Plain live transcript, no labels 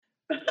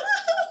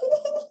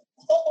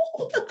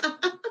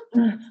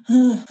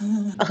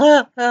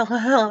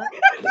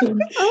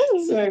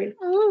Sorry.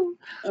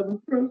 I'm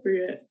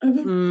appropriate.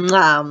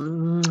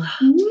 Mwah.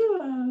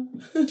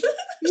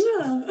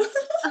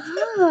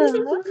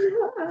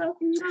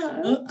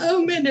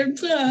 Oh, Minder.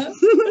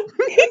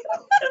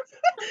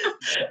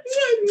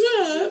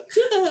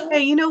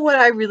 Hey, you know what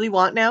I really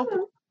want now?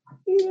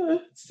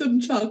 Some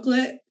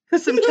chocolate.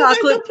 Some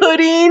chocolate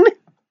pudding.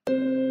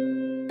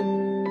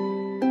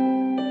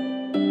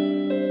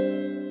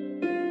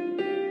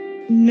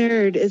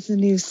 Nerd is the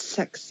new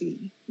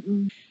sexy.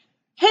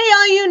 Hey,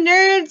 all you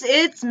nerds,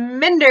 it's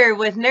Minder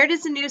with Nerd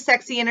is the New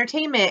Sexy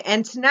Entertainment.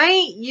 And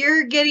tonight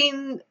you're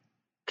getting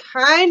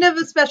kind of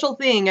a special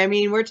thing. I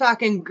mean, we're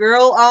talking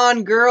girl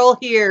on girl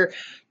here.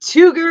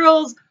 2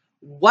 girls,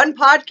 1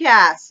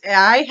 podcast.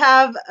 I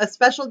have a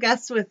special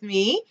guest with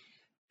me.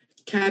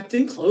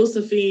 Captain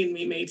Closephine,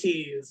 we may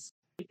tease.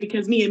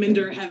 Because me and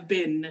Minder have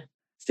been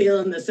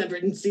sailing the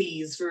 7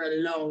 seas for a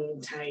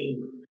long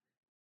time.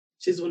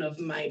 She's one of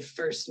my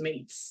first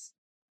mates.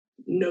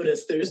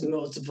 Notice there's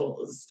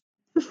multiples.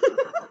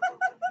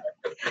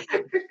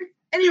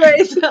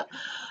 Anyways,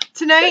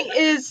 tonight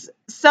is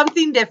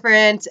something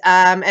different.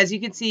 As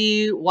you can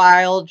see,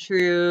 Wild,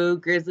 True,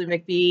 Grizzly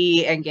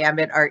McBee, and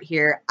Gambit aren't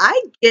here.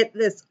 I get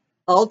this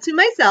all to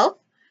myself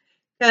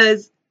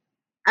because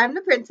I'm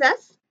the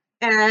princess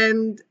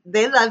and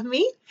they love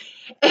me.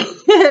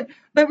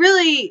 But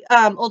really,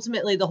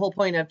 ultimately, the whole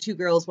point of 2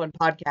 Girls, 1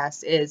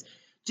 Podcast is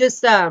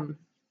just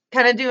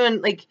kind of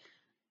doing like,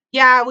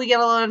 yeah, we get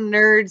a lot of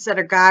nerds that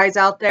are guys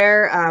out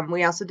there.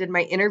 We also did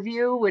my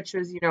interview, which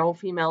was,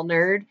 female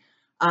nerd,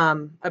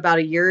 about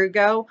a year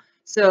ago.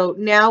 So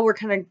now we're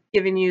kind of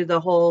giving you the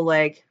whole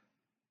like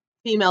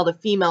female to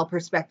female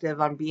perspective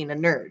on being a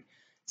nerd.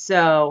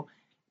 So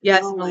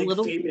yes, I'm like a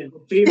little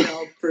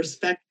female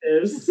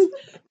perspectives.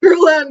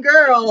 Girl on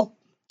girl.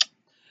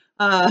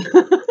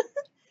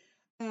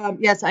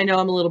 Yes, I know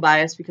I'm a little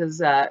biased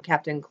because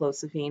Captain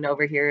Closephine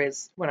over here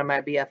is one of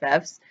my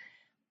BFFs,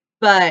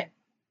 but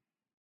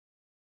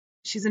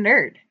she's a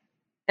nerd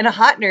and a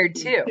hot nerd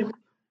too.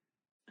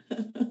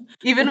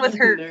 Even with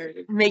her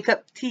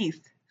makeup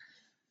teeth.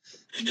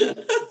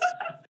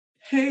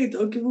 Hey,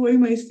 don't give away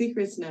my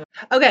secrets now.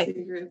 Okay.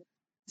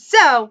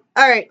 So,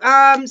 all right.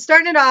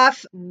 Starting it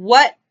off,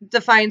 what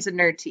defines a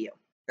nerd to you?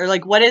 Or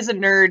like, what is a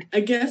nerd? I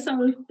guess I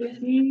was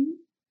thinking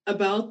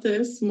about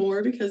this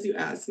more because you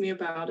asked me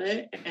about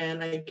it,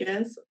 and I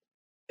guess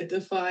it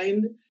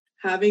defined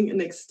having an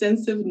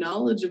extensive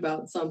knowledge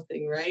about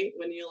something, right?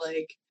 When you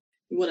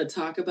want to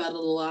talk about it a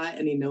lot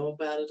and you know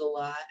about it a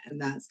lot, and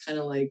that's kind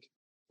of like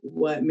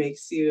what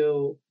makes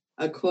you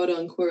a quote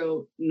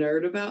unquote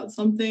nerd about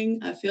something.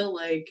 I feel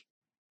like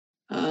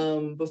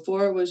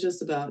before it was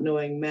just about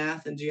knowing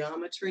math and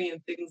geometry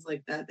and things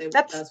like that.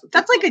 That's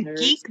like a nerds.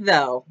 Geek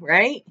though,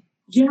 right?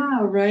 Yeah,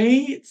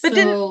 right. But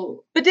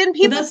didn't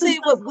people say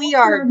what we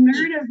are?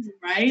 Nerdism,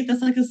 right?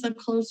 That's like a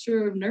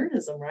subculture of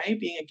nerdism, right?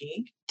 Being a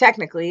geek.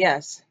 Technically,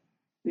 yes.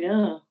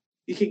 Yeah.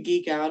 You could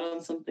geek out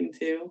on something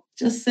too.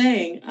 Just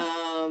saying.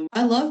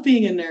 I love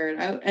being a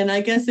nerd. And I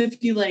guess if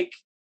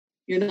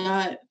you're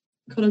not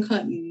quote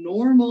unquote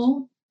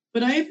normal,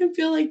 but I even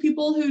feel like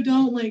people who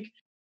don't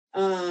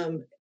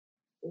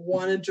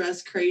want to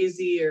dress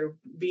crazy or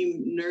be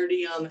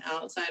nerdy on the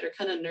outside or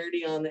kind of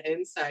nerdy on the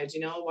inside.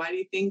 Why do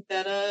you think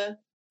that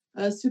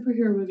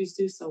superhero movies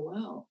do so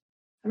well?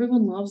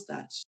 Everyone loves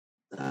that.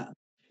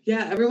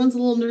 Yeah, everyone's a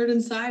little nerd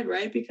inside,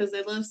 right? Because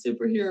they love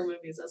superhero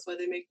movies. That's why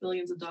they make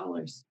millions of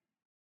dollars.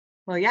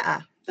 Well,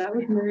 yeah. That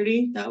was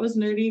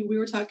nerdy. We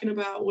were talking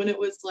about when it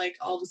was like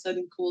all of a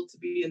sudden cool to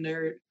be a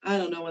nerd. I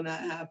don't know when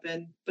that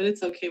happened, but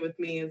it's okay with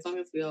me as long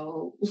as we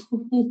all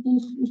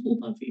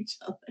love each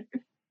other.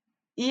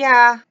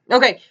 Yeah.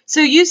 Okay.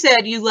 So you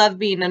said you love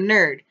being a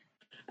nerd.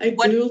 I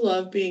do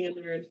love being a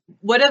nerd.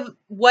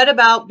 What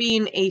about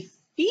being a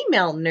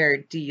female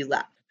nerd do you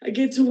love? I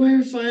get to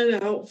wear fun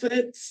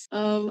outfits.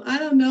 I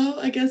don't know.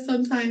 I guess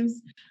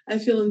sometimes I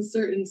feel in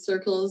certain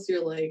circles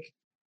you're like,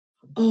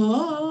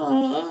 oh,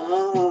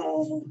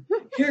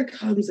 here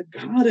comes a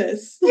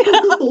goddess.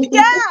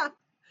 Yeah.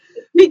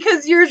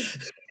 Because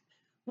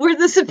we're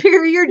the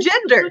superior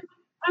gender.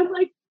 I'm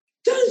like,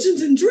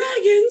 Dungeons and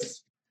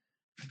Dragons.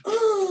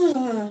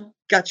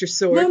 Got your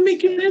sword. Let me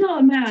get in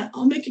on that.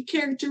 I'll make a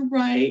character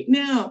right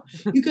now.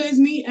 You guys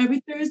meet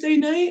every Thursday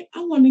night. I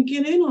want to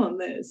get in on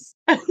this.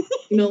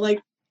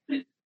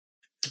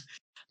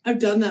 I've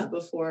done that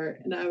before,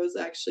 and I was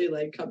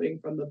actually coming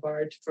from the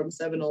bar from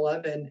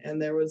 7-Eleven,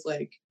 and there was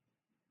a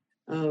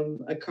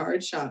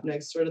card shop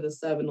next door to the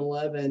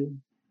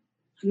 7-Eleven,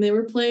 and they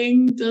were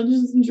playing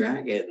Dungeons and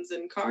Dragons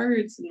and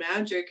cards and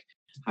Magic.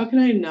 How can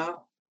I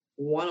not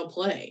want to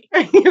play?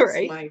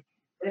 Right.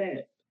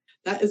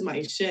 That is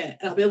my shit.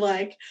 And I'll be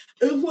like,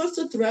 who wants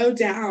to throw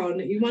down?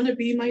 You want to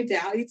be my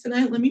daddy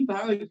tonight? Let me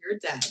borrow your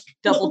deck.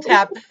 Double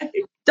tap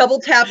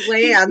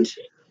land.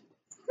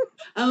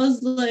 I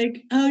was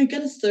like, oh, you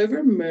got a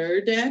server mer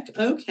deck?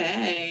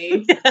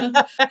 Okay.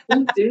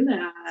 Let's do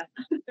that.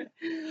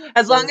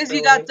 As long as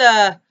you got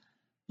the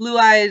Blue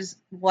Eyes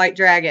White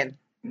Dragon.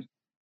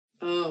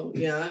 Oh,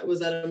 yeah. Was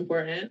that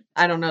important?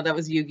 I don't know. That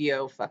was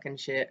Yu-Gi-Oh! Fucking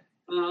shit.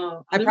 I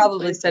I never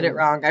probably played said it them.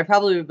 wrong. I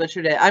probably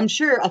butchered it. I'm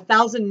sure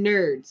 1,000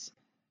 nerds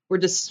were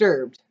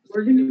disturbed.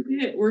 We're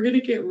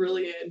gonna get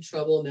really in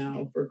trouble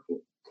now for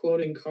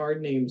quoting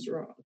card names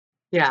wrong.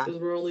 Yeah. Because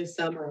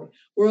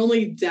we're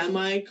only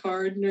demi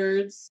card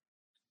nerds.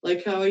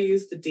 Like how I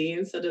use the D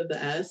instead of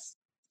the S.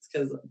 It's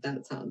because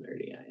that's how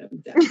nerdy I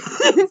am. Demi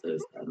instead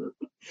of semi.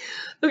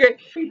 Okay.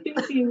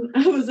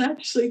 I was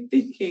actually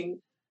thinking,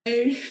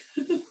 hey,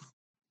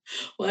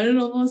 why did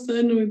all of a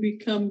sudden we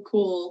become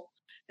cool?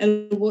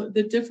 And what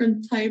the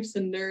different types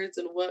of nerds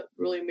and what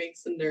really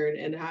makes a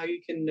nerd and how you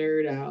can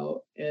nerd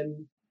out.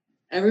 And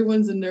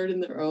everyone's a nerd in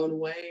their own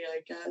way,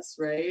 I guess,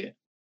 right?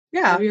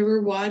 Yeah. Have you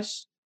ever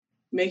watched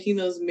making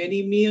those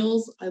mini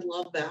meals? I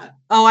love that.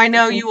 Oh, I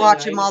know That's you something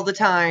watch I them all the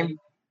time.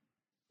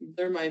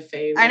 They're my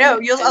favorite. I know.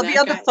 And I'll be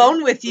that on the guy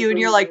phone with is you, and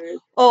a you're like, nerd.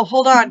 "Oh,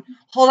 hold on,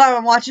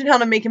 I'm watching how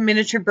to make a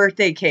miniature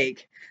birthday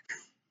cake."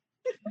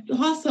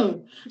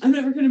 Awesome. I'm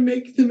never gonna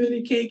make the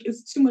mini cake.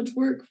 It's too much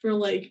work for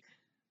like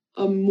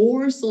a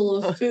morsel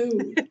of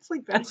food. It's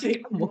like that's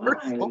like a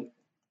morsel.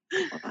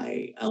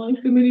 Why? I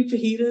like the mini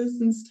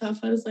fajitas and stuff.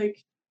 I was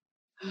like,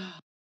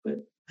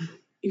 but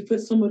you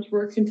put so much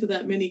work into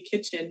that mini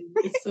kitchen.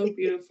 It's so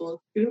beautiful.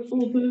 It's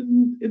beautiful, but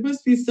it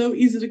must be so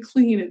easy to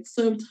clean. It's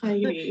so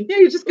tiny. Yeah,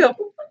 you just go.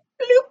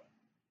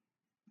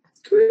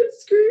 Skirt,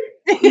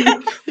 skirt.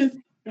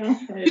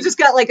 You just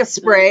got like a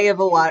spray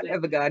of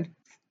a gun.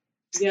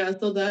 Yeah,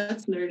 so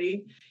that's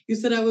nerdy. You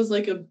said I was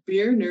like a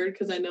beer nerd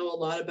because I know a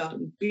lot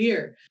about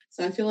beer.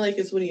 So I feel like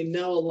it's when you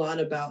know a lot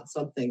about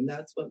something,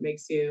 that's what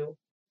makes you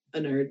a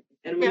nerd.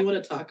 And we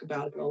want to talk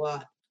about it a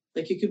lot.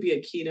 Like you could be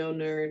a keto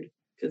nerd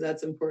because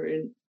that's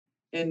important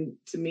and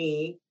to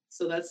me.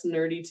 So that's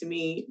nerdy to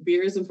me.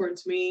 Beer is important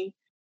to me.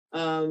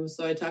 So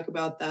I talk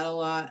about that a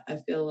lot. I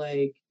feel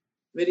like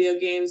video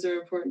games are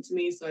important to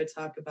me, so I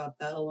talk about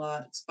that a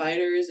lot.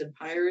 Spiders and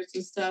pirates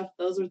and stuff,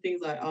 those are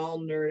things I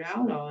all nerd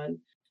out on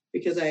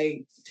because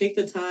I take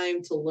the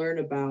time to learn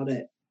about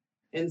it.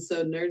 And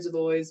so nerds have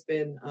always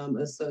been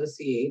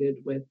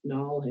associated with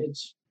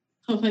knowledge.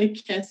 I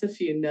guess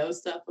if you know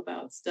stuff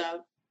about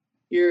stuff,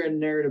 you're a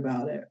nerd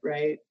about it,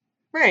 right?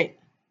 Right.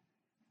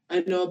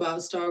 I know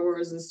about Star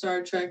Wars and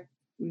Star Trek,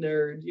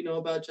 nerd. You know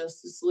about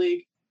Justice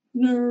League,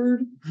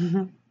 nerd.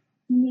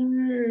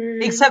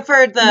 Nerd. Except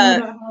for the. You know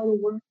about how to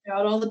work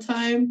out all the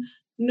time,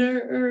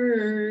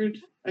 nerd.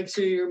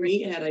 Actually, you're a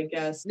meathead, I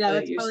guess. Yeah, but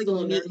that's you're probably still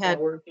a nerd meathead,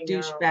 about working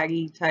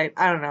douchebaggy type.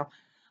 I don't know.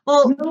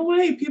 Well, no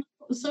way.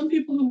 Some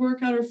people who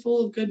work out are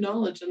full of good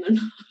knowledge, and they're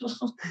not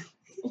all.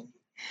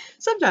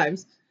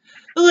 Sometimes,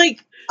 but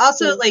like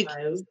also like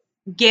Sometimes.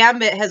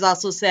 Gambit has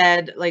also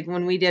said, like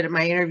when we did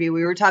my interview,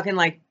 we were talking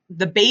like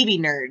the baby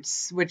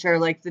nerds, which are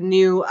like the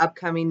new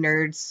upcoming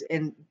nerds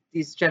in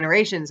these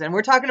generations, and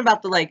we're talking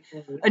about the like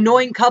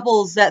annoying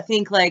couples that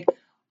think like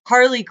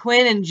Harley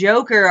Quinn and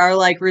Joker are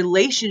like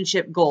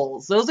relationship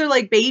goals. Those are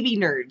like baby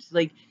nerds.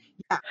 Like,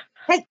 yeah,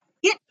 hey,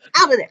 get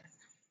out of there.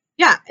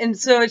 Yeah, and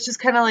so it's just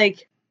kind of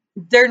like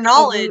their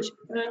knowledge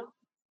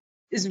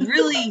is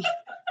really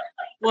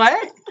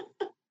what?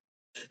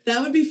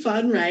 That would be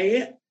fun,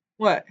 right?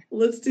 What?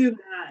 Let's do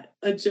that.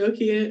 A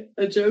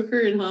Joker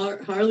and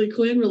Harley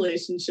Quinn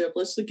relationship.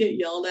 Let's just get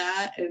yelled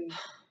at and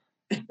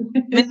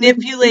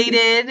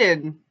manipulated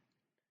and.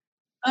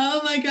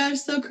 Oh my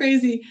gosh, so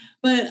crazy.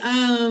 But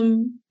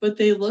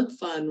they look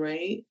fun,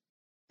 right?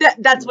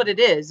 That's what it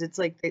is. It's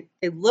like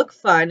they look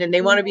fun and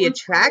they want to be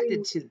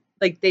attracted to,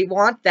 like they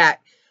want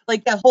that,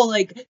 like that whole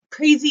like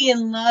crazy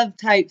in love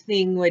type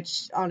thing,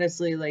 which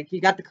honestly, like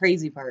you got the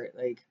crazy part.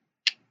 Like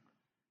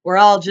we're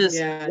all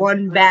just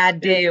one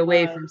bad day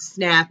away from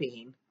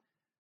snapping.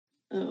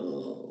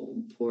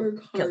 Oh, poor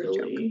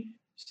Harley.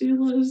 She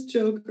loves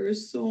Joker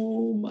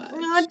so much.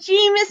 Oh,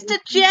 gee, Mr.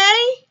 J.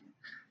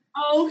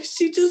 Oh,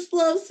 she just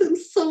loves him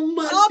so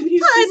much. Oh, and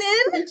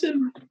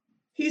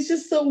he's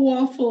just so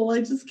waffle. I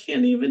just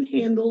can't even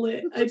handle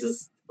it. I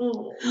just,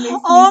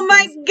 oh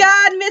my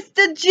God,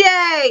 Mr.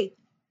 J.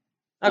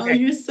 Okay. Oh,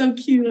 you're so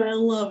cute. I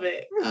love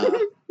it.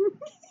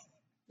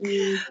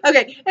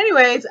 Okay.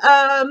 Anyways,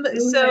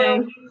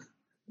 so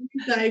we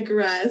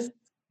digress.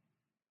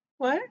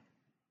 What?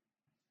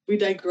 We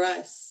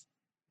digress.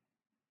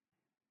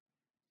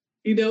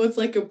 You know, it's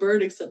like a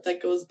bird, except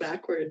that goes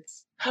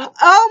backwards.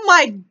 Oh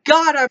my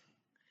God!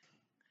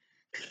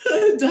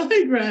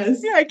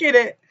 Digress. Yeah, I get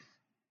it.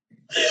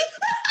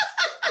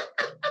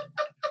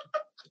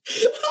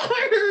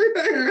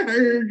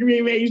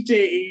 Me,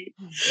 matey.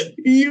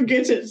 You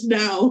get it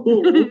now.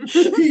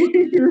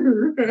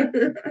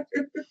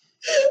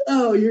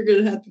 Oh, you're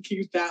gonna have to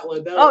keep that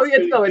one. That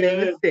it's going in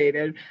the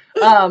stated.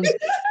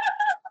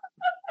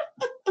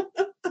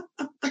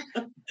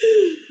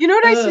 You know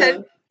what I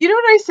said? You know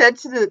what I said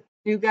to the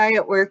new guy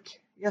at work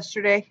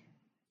yesterday?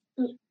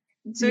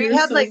 So you're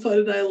had so like fun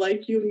and I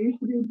like you. We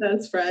should be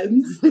best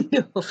friends.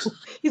 No,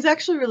 he's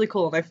actually really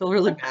cool and I feel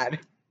really bad.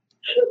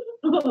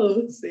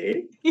 Oh,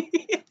 see?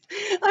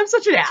 I'm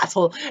such an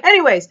asshole.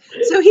 Anyways,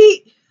 so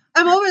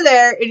I'm over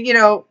there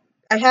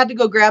and I had to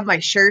go grab my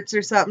shirts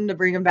or something to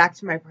bring them back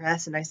to my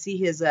press, and I see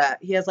his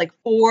he has like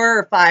 4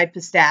 or 5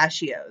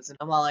 pistachios, and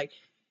I'm all like,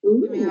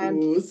 man,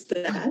 Ooh,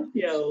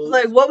 pistachios.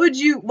 like what would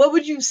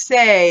you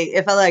say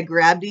if I like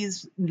grabbed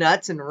these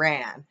nuts and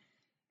ran?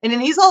 And then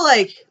he's all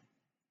like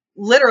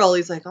literal.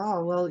 He's like,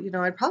 oh well,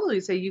 I'd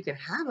probably say you can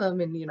have them,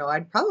 and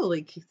I'd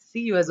probably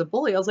see you as a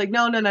bully. I was like,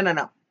 no.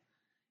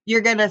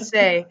 You're gonna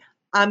say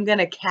I'm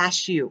gonna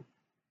cash you.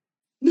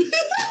 This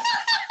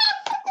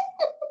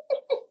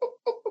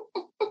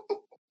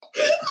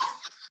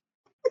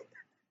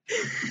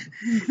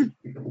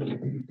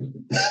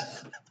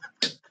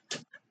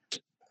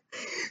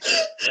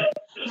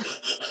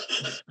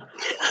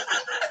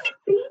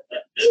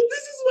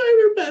is why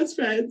we're best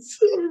friends.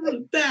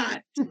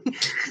 That.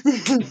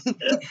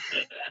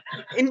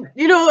 And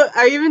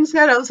I even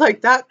said, I was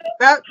like, that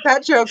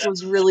joke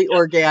was really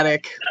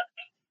organic.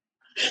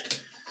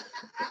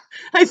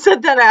 I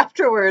said that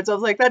afterwards. I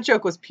was like, that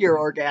joke was pure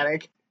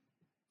organic.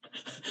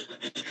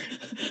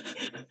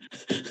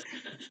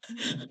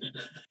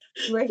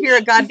 Do I hear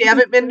a God damn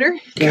it, Minder?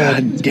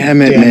 God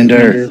damn it,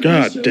 Minder.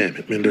 God damn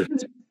it, Minder.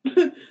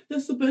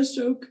 That's the best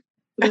joke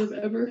that I've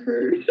ever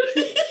heard.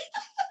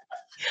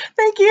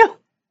 Thank you.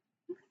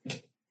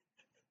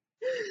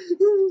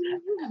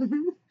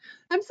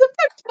 I'm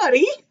sometimes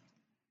funny.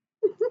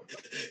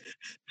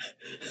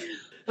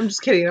 I'm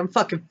just kidding. I'm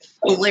fucking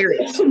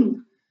hilarious.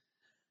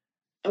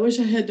 I wish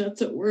I had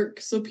nuts at work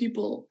so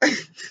people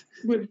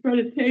would try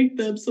to take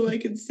them so I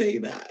could say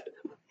that.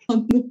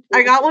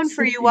 I got one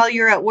for you while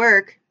you're at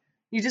work.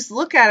 You just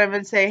look at them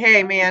and say,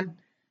 hey, man,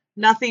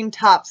 nothing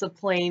tops a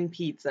plain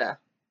pizza.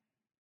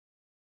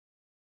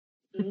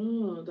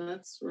 Oh,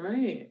 that's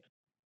right.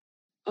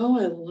 Oh,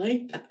 I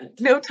like that.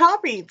 No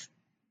toppings.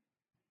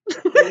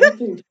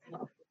 Nothing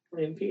tops a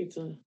plain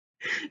pizza.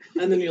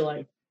 And then you're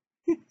like...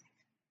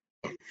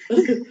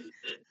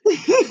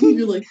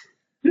 you're like...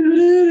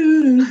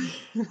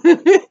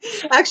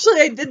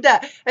 Actually, I did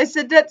that. I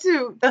said that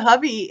to the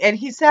hubby, and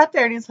he sat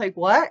there and he's like,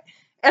 what?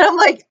 And I'm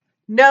like,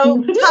 no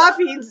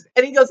toppings.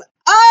 And he goes,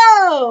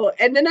 oh.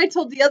 And then I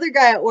told the other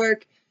guy at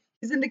work,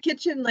 he's in the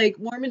kitchen like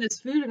warming his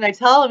food, and I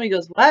tell him, he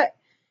goes, what?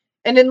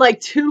 And then like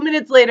 2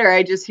 minutes later,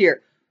 I just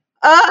hear,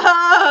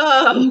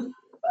 oh.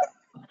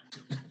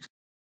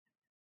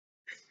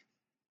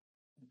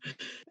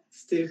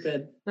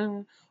 Stupid.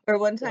 Or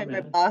one time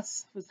my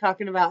boss was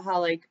talking about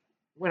how like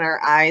when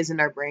our eyes and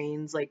our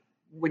brains, like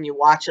when you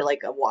watch it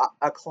like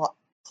a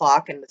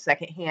clock in the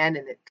second hand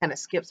and it kind of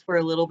skips for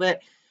a little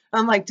bit.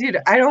 I'm like, dude,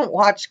 I don't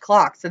watch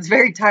clocks. It's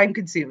very time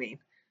consuming.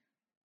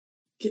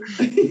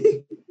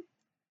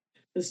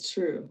 It's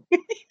true.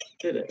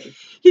 It is.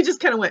 He just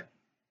kind of went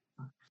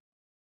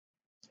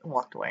and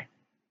walked away.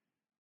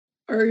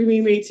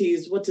 Army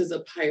mateys, what is a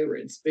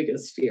pirate's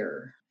biggest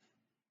fear?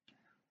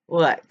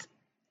 What?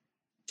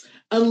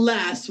 A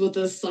lass with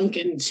a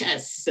sunken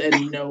chest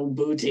and no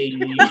booty.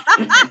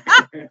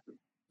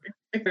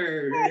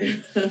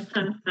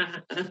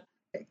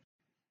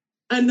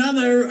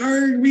 Another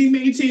army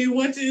matey,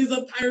 what is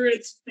a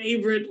pirate's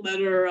favorite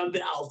letter of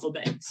the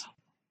alphabet?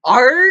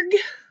 Arg?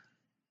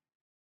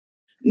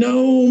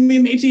 No, me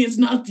matey, it's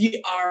not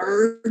the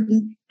R.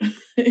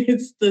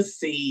 It's the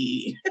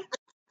C.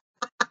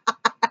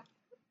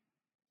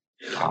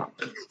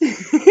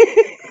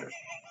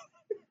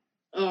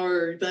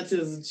 Or that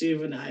is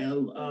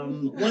juvenile.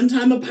 One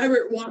time a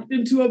pirate walked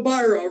into a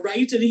bar, all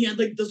right, and he had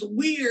like this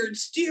weird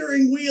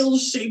steering wheel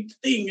shaped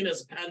thing in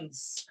his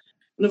pants.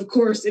 And of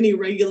course, any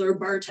regular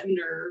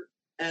bartender,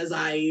 as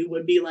I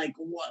would be like,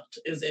 what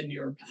is in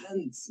your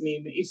pants, me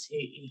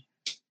matey?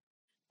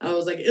 I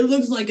was like, it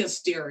looks like a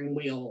steering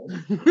wheel.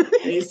 And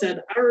he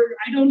said,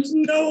 I don't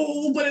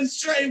know, but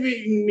it's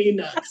driving me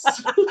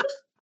nuts.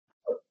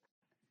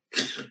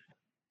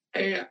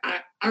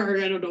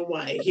 I don't know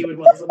why he would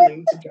want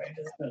something to drive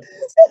his nuts.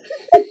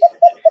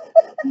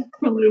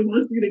 Probably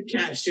wants you to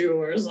catch you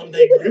or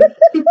something.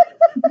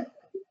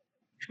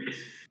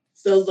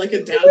 Sounds like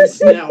a down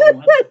snail.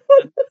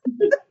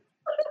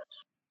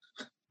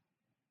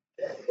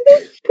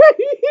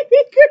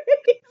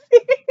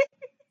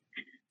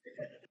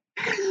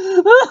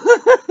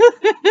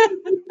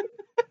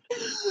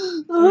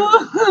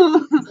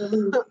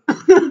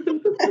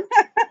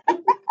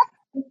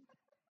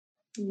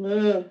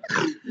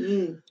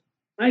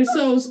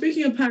 So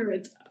speaking of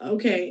pirates,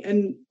 okay,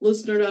 and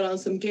let's nerd out on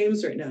some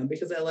games right now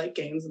because I like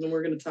games, and then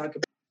we're going to talk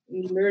about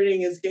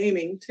nerding is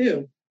gaming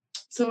too.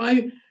 So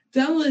I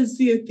downloaded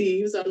Sea of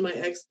Thieves on my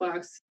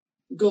Xbox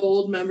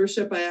Gold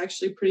membership. I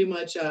actually pretty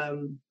much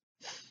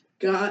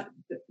got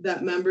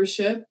that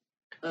membership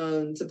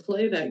to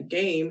play that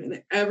game,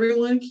 and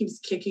everyone keeps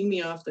kicking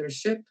me off their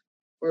ship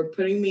or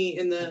putting me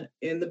in the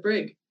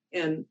brig.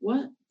 And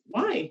what?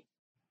 Why?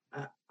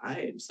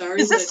 I'm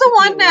sorry. Is this the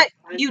one that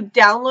you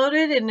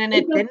downloaded and then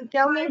it didn't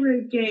download?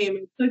 Pirate game.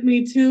 It took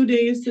me 2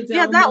 days to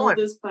download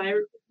this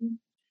pirate game,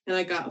 and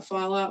I got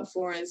Fallout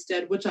 4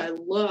 instead, which I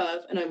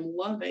love and I'm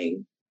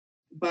loving,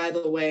 by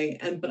the way.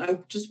 But I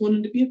just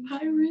wanted to be a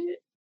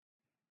pirate,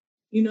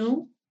 you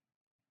know.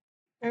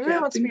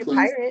 Everyone wants to be a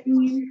pirate.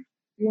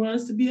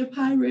 wants to be a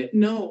pirate.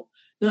 No,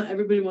 not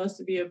everybody wants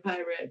to be a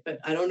pirate, but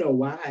I don't know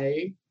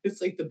why.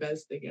 It's like the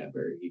best thing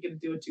ever. You get to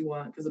do what you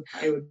want because a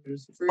pirate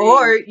is free.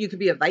 Or you could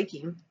be a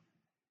Viking.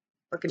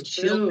 Fucking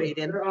shield True.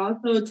 maiden. They're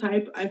also a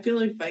type. I feel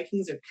like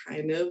Vikings are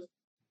kind of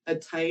a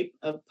type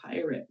of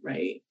pirate,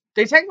 right?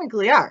 They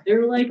technically are.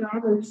 They're like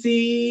on the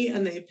sea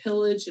and they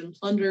pillaged and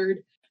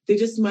plundered. They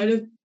just might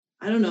have,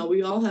 I don't know.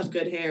 We all have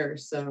good hair,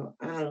 so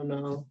I don't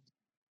know.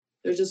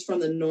 They're just from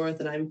the north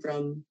and I'm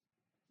from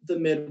the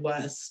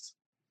Midwest.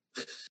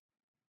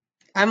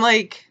 I'm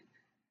like,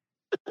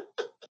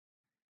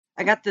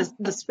 I got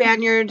the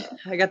Spaniard,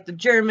 I got the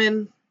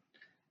German,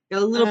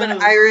 got a little bit of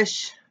Oh.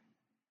 Irish.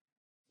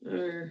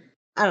 Or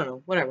I don't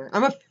know, whatever.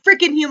 I'm a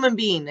freaking human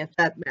being, if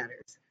that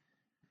matters.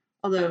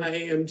 Although, I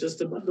am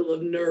just a bundle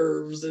of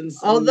nerves and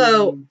some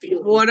although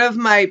feelings. one of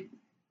my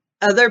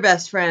other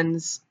best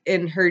friends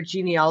in her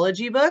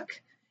genealogy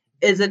book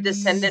is a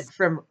descendant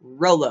from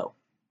Rollo,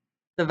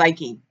 the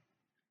Viking.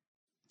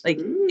 Like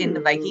in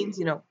the Vikings,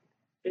 you know.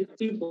 Is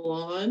she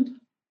blonde?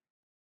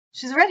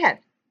 She's a redhead.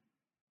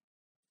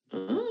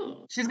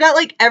 Oh. She's got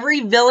like every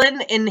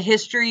villain in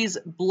history's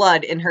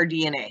blood in her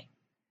DNA.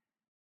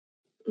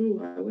 Ooh,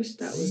 I wish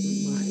that was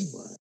in my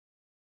blood.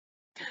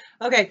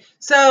 Okay,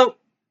 so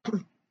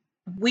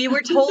we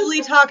were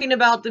totally talking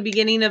about the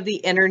beginning of the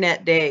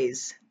internet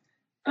days.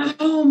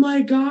 Oh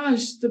my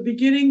gosh, the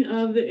beginning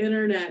of the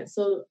internet.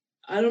 So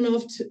I don't know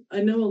if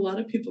I know a lot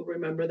of people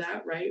remember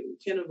that, right? We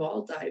can't have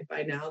all died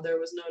by now. There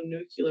was no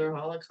nuclear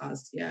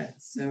holocaust yet.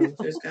 So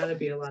there's got to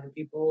be a lot of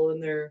people in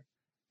their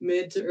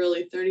mid to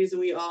early 30s. And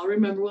we all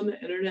remember when the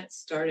internet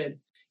started.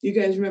 You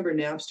guys remember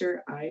Napster?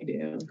 I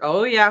do.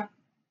 Oh, yeah.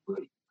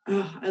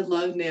 Oh, I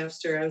love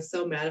Napster. I was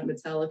so mad at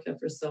Metallica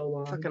for so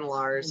long. Fucking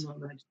Lars.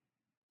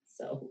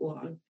 So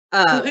long.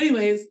 So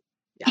anyways,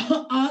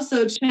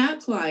 also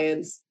chat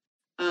clients.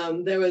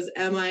 There was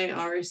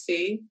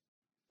MIRC.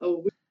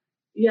 Oh,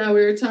 yeah,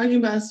 we were talking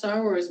about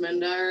Star Wars,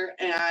 Mendar,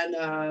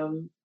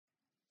 and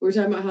we were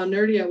talking about how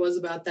nerdy I was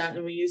about that,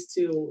 and we used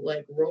to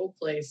like role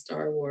play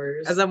Star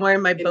Wars. As I'm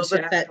wearing my in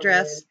Boba chat Fett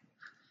dress.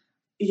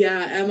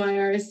 Yeah,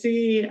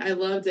 MIRC. I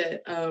loved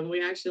it.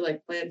 We actually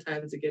like planned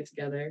times to get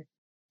together,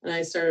 and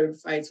I started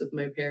fights with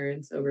my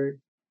parents over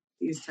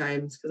these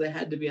times because I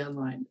had to be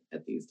online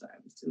at these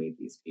times to meet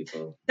these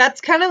people.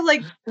 That's kind of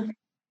like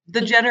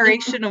the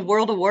generation of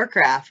World of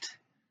Warcraft.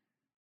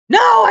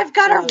 No, I've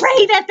got a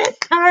raid at this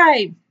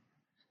time.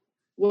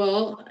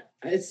 Well,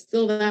 it's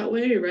still that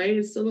way, right?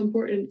 It's still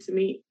important to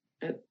meet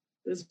at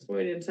this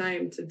point in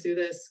time to do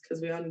this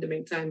because we all need to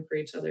make time for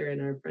each other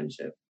in our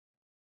friendship.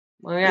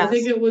 Well, yeah. I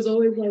think it was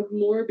always like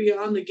more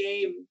beyond the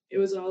game. It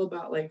was all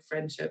about like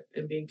friendship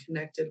and being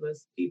connected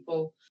with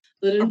people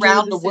that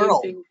around the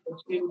world.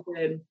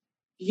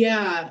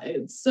 Yeah,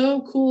 it's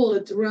so cool.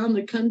 It's around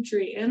the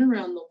country and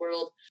around the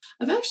world.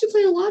 I've actually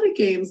played a lot of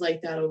games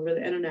like that over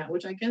the internet,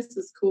 which I guess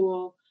is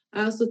cool.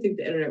 I also think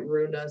the internet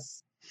ruined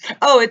us.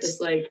 Oh, it's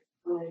like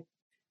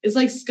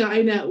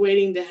Skynet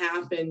waiting to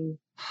happen.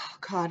 Oh,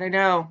 God, I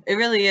know. It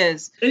really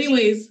is.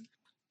 Anyways,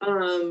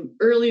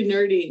 early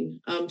nerding,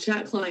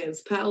 chat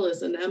clients,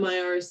 Palace, and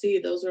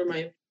MIRC. Those are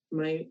my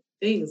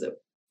things.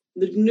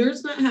 The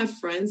nerds not have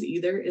friends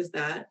either. Is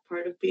that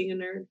part of being a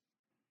nerd?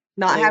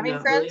 Not having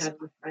friends? Really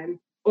having friends?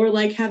 Or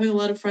like having a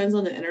lot of friends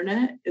on the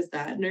internet? Is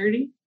that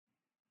nerdy?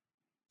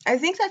 I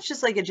think that's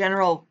just like a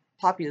general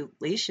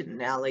population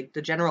now, like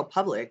the general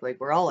public. Like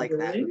we're all like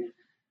that.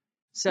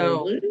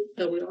 So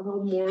that we all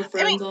have more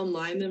friends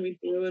online than we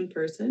do in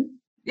person.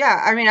 Yeah,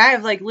 I mean, I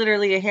have like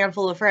literally a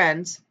handful of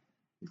friends,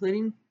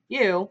 including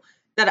you,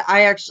 that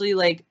I actually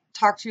like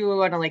talk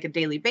to on a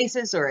daily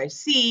basis, or I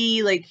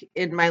see like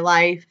in my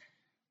life.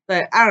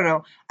 But I don't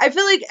know. I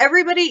feel like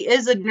everybody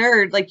is a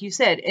nerd, like you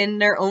said, in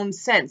their own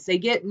sense. They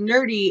get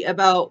nerdy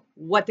about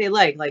what they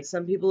like. Like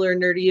some people are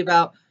nerdy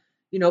about,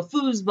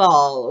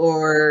 foosball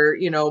or,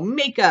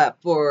 makeup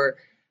or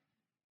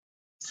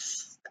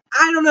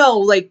I don't know,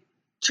 like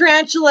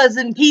tarantulas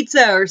and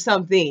pizza or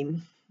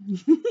something.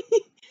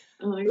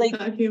 Oh, you're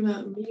talking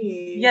about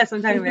me. Yes,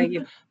 I'm talking about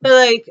you. But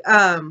like,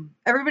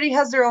 everybody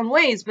has their own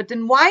ways. But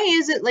then why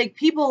is it like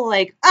people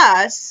like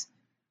us,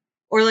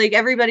 or like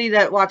everybody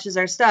that watches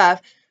our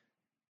stuff,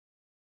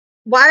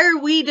 why are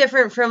we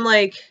different from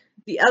like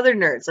the other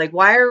nerds? Like,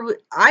 why are we,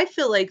 I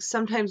feel like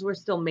sometimes we're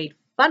still made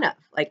fun of.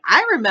 Like,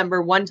 I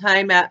remember one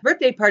time at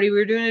birthday party, we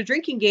were doing a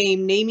drinking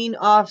game naming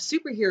off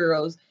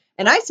superheroes.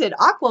 And I said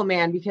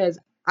Aquaman because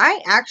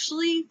I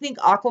actually think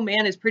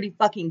Aquaman is pretty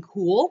fucking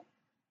cool.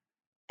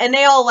 And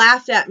they all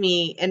laughed at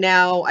me. And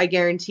now I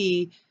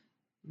guarantee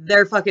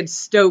they're fucking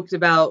stoked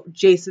about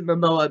Jason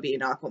Momoa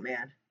being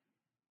Aquaman.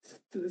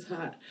 It's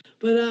hot.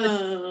 But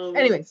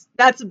anyways,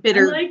 that's a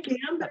bitter. I like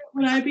Gambit.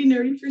 Would I be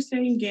nerdy for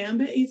saying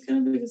Gambit? He's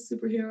kind of like a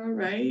superhero,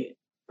 right?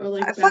 Or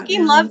like I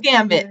fucking love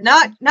Gambit.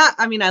 Not.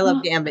 I mean, I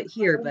love Gambit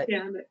here, but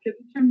Gambit because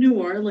he's from New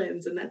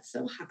Orleans, and that's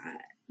so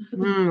hot.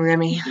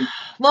 Remy.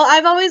 Well,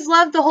 I've always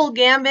loved the whole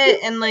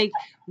Gambit and like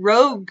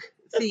Rogue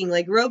thing.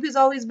 Like Rogue has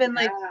always been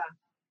like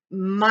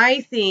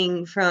my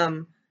thing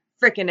from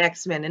frickin'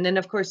 X-Men. And then,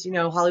 of course,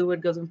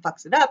 Hollywood goes and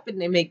fucks it up, and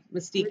they make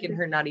Mystique and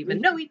her not even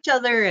know each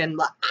other, and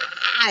blah,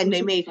 and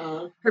they make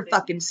her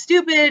fucking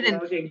stupid.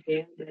 And okay,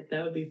 Gambit,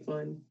 that would be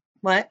fun.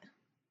 what?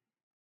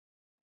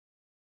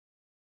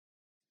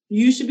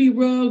 You should be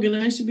Rogue, and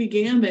I should be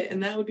Gambit,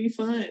 and that would be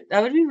fun.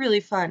 That would be really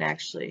fun,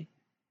 actually.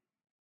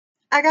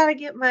 I gotta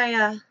get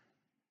my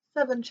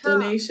Southern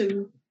Charm,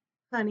 Donation,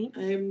 honey.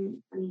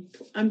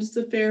 I'm just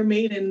a fair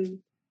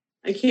maiden.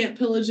 I can't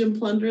pillage and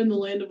plunder in the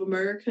land of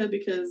America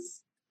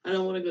because I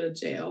don't want to go to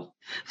jail.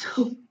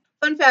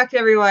 Fun fact,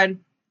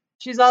 everyone.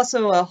 She's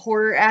also a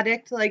horror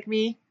addict like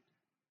me.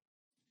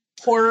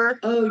 Horror.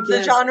 Oh, The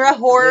yes, genre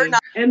horror.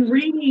 and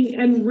reading.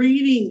 I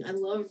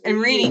love reading.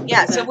 And reading.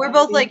 Yeah, so we're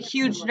both like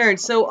huge nerds.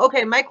 So,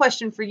 okay, my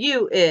question for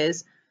you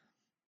is,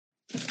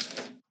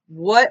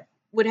 what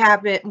would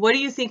happen? What do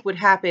you think would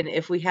happen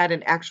if we had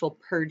an actual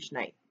purge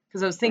night?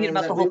 Because I was thinking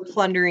about the whole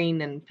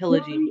plundering and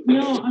pillaging.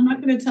 No, I'm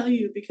not going to tell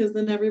you because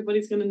then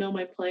everybody's going to know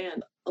my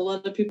plan. A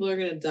lot of people are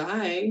going to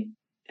die,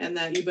 and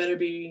that you better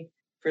be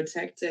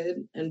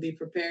protected and be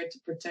prepared to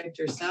protect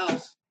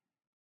yourself.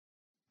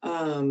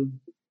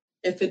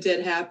 If it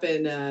did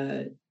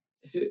happen,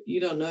 you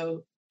don't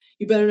know.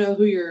 You better know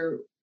who your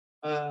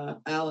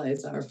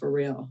allies are for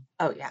real.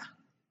 Oh yeah.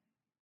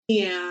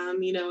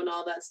 And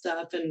all that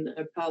stuff, and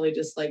I'd probably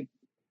just I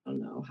don't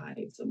know,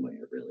 hide somewhere.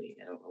 Really,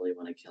 I don't really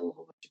want to kill a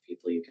whole bunch of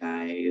people, you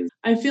guys.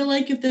 I feel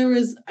like if there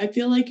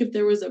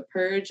was a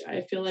purge,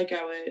 I feel like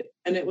I would,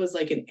 and it was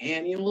like an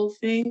annual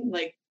thing.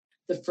 Like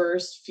the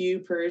first few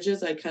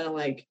purges, I'd kind of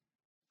like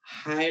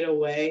hide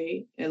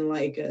away in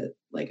like a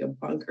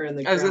bunker in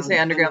the ground. I was gonna say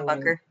underground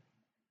bunker.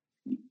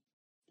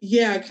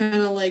 Yeah, kind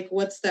of like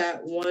what's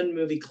that one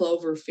movie,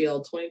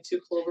 Cloverfield, 22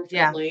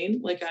 Cloverfield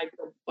Lane? Like I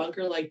go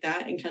bunker like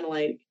that and kind of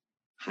like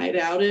hide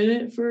out in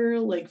it for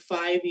like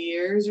 5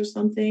 years or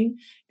something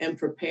and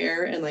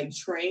prepare and like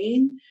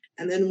train.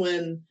 And then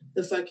when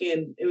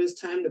it was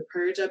time to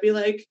purge,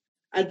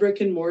 I'd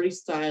Rick and Morty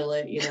style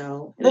it,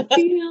 and it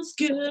feels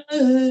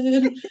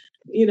good,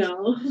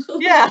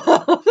 Yeah.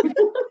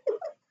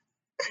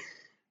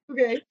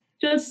 Okay.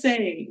 Just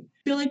saying.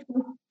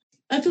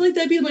 I feel like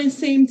that'd be my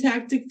same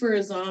tactic for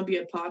a zombie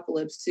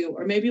apocalypse too.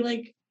 Or maybe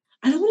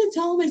I don't want to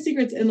tell all my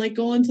secrets and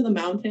go into the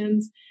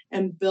mountains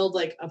and build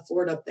a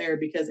fort up there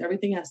because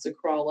everything has to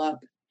crawl up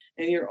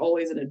and you're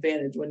always an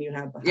advantage when you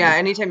have the high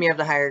anytime you have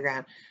the higher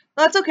ground.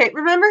 That's okay.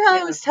 Remember how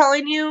I was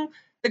telling you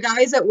the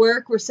guys at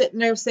work were sitting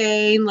there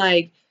saying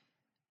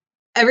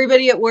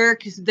everybody at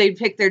work, they'd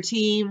pick their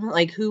team,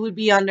 who would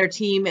be on their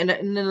team, and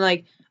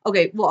then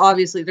okay, well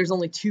obviously there's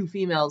only 2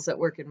 females that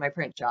work in my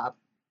print job.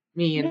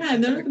 Me and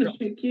they're not gonna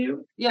pick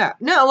you. Yeah,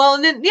 no, well,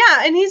 and then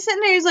and he's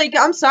sitting there. He's like,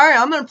 "I'm sorry,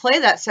 I'm gonna play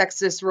that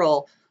sexist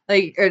role."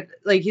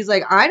 He's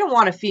like, "I don't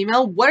want a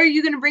female. What are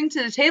you gonna bring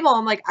to the table?"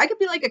 I'm like, "I could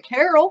be like a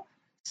Carol,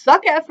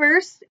 suck at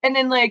first, and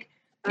then be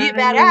a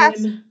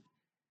badass."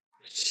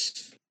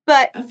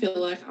 But I feel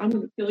like I'm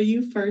gonna kill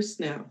you first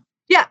now.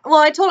 Yeah,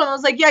 well, I told him, I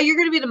was like, "Yeah, you're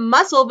gonna be the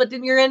muscle, but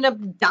then you're gonna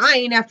end up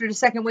dying after the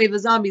second wave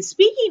of zombies."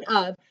 Speaking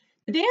of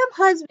the damn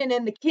husband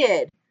and the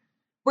kid,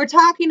 we're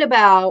talking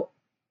about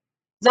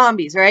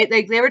zombies, right?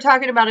 They were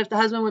talking about if the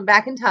husband went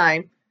back in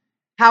time,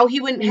 how he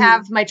wouldn't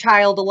have my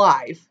child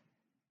alive.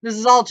 This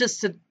is all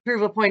just to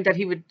prove a point that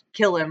he would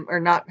kill him or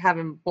not have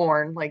him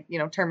born,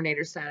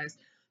 Terminator status.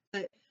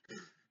 But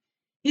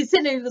he's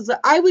sitting there, he was like,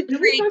 I would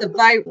create the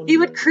virus. He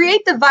would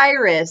create the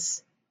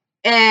virus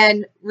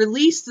and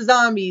release the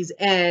zombies,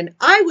 and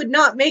I would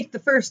not make the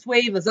first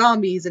wave of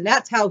zombies, and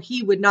that's how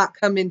he would not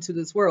come into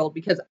this world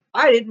because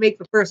I didn't make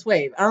the first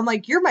wave. And I'm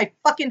like, you're my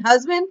fucking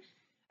husband?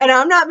 And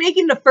I'm not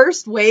making the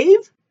first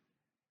wave?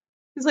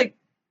 He's like,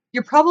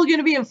 you're probably going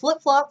to be in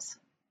flip-flops.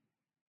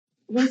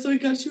 Well, so he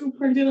got you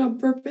pregnant on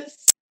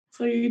purpose?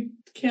 So you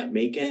can't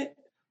make it?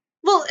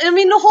 Well, I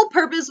mean, the whole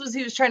purpose was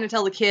he was trying to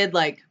tell the kid,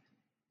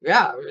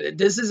 yeah,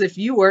 this is if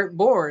you weren't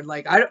born.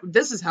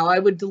 This is how I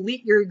would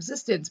delete your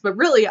existence. But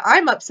really,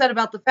 I'm upset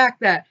about the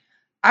fact that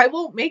I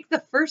won't make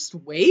the first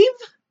wave?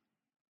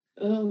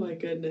 Oh, my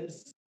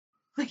goodness.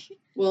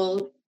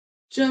 Well,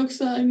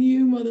 joke's on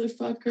you,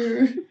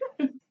 motherfucker.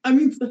 I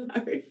mean,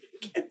 sorry.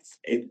 I can't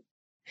say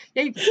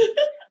that.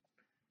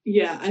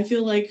 Yeah, I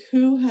feel like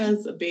who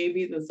has a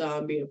baby the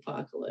zombie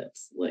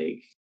apocalypse?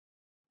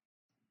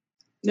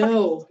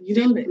 No, you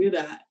don't do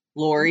that.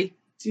 Lori.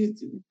 Dude,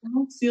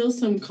 don't steal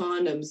some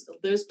condoms.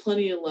 There's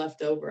plenty of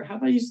left over. How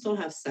about you just don't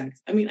have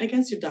sex? I mean, I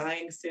guess you're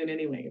dying soon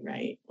anyway,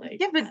 right?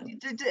 Yeah,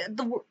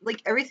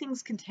 but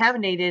everything's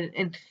contaminated,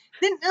 and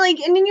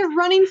then you're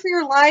running for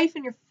your life,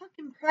 and you're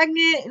fucking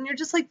pregnant, and you're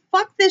just like,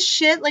 fuck this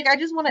shit. I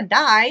just want to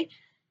die.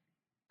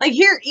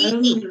 Here, eat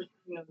me.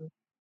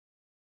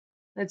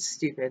 That's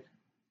stupid.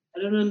 I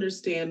don't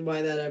understand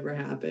why that ever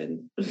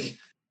happened.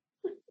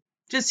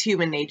 Just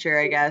human nature,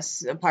 I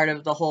guess. A part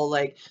of the whole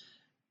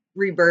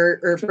rebirth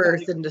or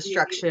birth and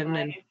destruction.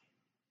 And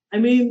I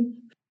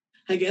mean,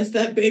 I guess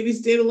that baby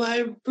stayed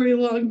alive a pretty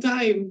long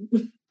time.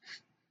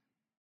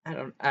 I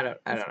don't know.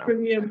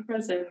 Pretty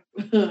impressive.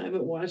 I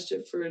haven't watched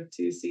it for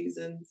 2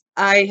 seasons.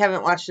 I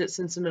haven't watched it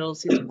since the middle of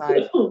season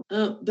 5.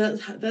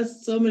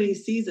 That's so many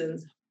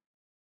seasons.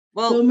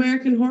 Well,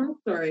 American Horror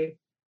Story.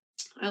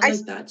 I I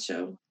like that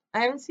show. I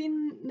haven't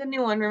seen the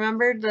new one.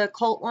 Remember the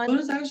cult It one?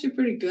 was actually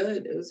pretty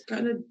good. It was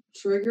kind of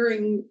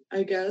triggering,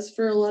 I guess,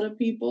 for a lot of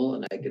people,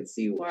 and I could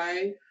see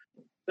why.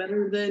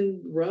 Better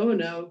than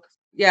Roanoke.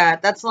 Yeah,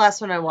 that's the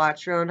last one I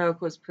watched.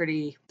 Roanoke was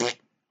pretty.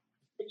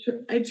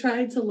 I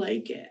tried to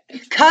like it.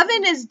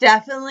 Coven is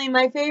definitely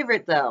my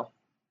favorite, though.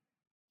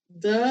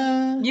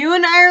 Duh. You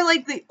and I are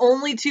like the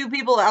only two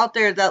people out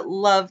there that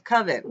love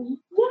Coven.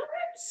 What?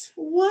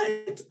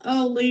 What?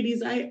 Oh,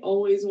 ladies, I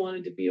always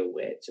wanted to be a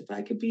witch. If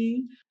I could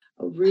be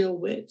a real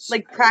witch.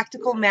 Like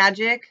Practical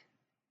Magic.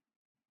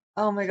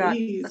 Oh my god,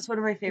 Please. that's one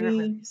of my favorite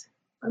movies.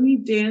 Let me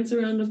dance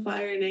around the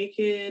fire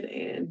naked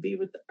and be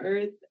with the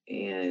earth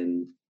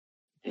and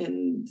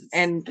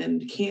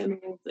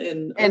candles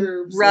and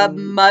herbs rub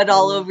mud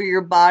all over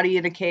your body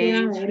in a cage.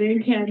 Yeah, and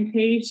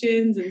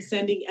incantations and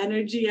sending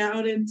energy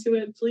out into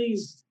it.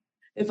 Please,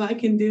 if I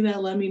can do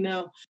that, let me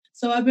know.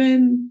 So I've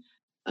been,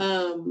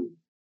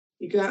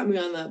 you got me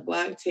on that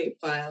Black Tape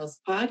Files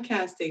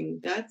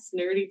podcasting. That's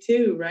nerdy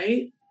too,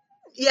 right?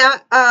 Yeah.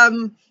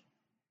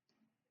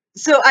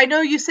 So I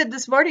know you said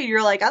this morning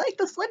you're like, I like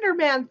the Slender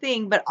Man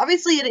thing, but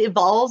obviously it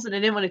evolves, and I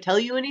didn't want to tell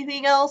you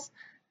anything else.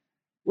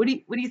 What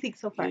do you think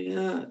so far?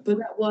 Yeah, but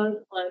that was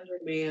Slender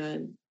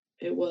Man.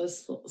 It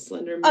was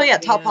Slender Man. Oh yeah,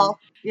 Tall Paul.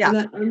 Yeah, and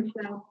that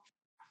Unsound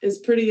is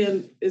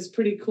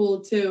pretty cool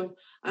too.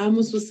 I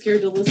almost was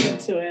scared to listen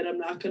to it. I'm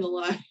not gonna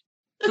lie.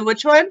 So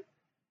which one?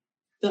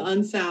 The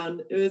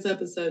Unsound. It was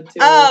episode 2.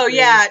 Oh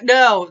yeah,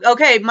 no.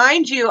 Okay,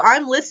 mind you,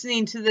 I'm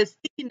listening to this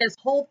thinking this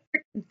whole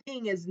freaking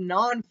thing is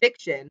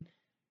nonfiction,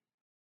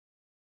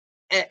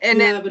 and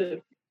yeah,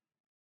 but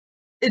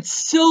it's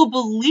so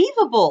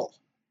believable.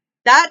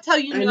 That's how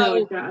you know. I know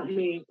it got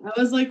me. I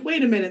was like,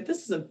 wait a minute,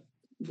 this isn't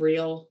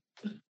real.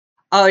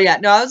 Oh yeah,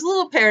 no, I was a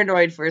little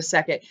paranoid for a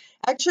second.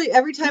 Actually,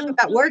 every time I'm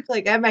at work,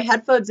 like I have my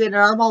headphones in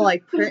and I'm all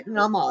like printing,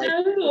 I'm all like,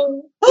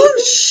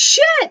 oh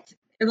shit!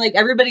 And like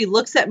everybody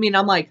looks at me and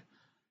I'm like,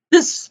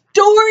 the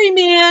story,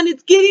 man,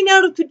 it's getting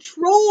out of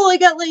control. I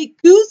got like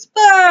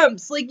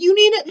goosebumps. Like you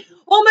need it.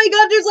 Oh my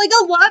god, there's like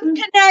a love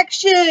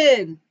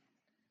connection.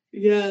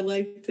 Yeah, I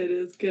liked it.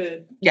 It was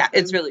good. Yeah,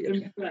 it's really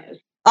good.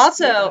 Impressed.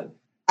 Also, Yeah.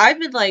 I've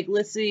been like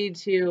listening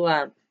to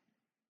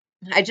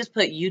I just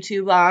put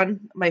YouTube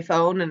on my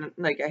phone and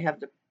like I have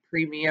the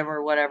premium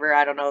or whatever,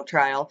 I don't know,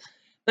 trial.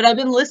 But I've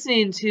been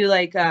listening to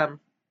like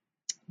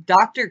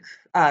Dr.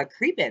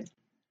 Creepin.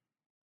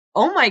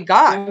 Oh my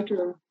god.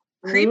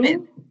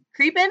 Creepin.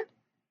 Creepin?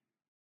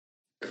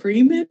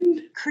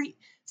 Creepin?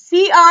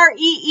 Creepen.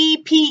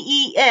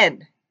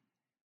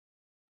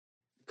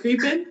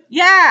 Creepin?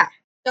 Yeah.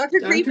 Dr.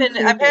 Creepin.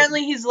 Creepin.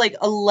 Apparently he's like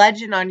a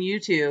legend on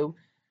YouTube.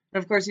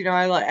 And of course, you know,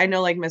 I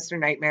know like Mr.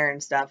 Nightmare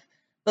and stuff.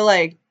 But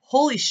like,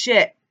 holy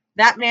shit,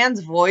 that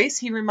man's voice,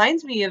 he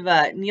reminds me of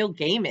Neil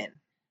Gaiman.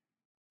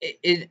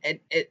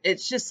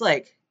 It's just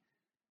like,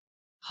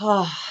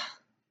 and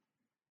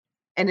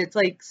it's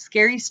like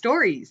scary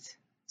stories.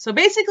 So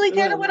basically,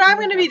 kind of what I'm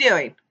going to be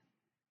doing.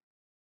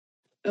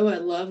 Oh, I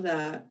love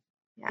that.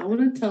 Yeah. I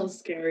want to tell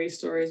scary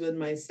stories with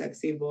my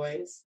sexy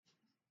voice.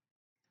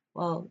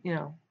 Well, you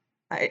know,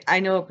 I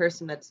know a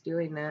person that's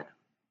doing that.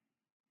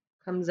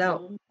 Comes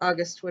out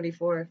August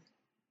 24th.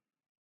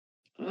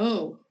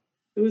 Oh,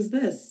 who's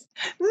this?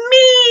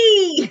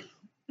 Me!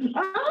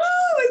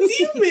 Oh, it's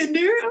you,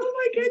 Minder. Oh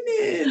my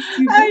goodness.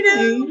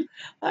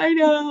 I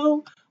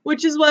know.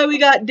 Which is why we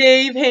got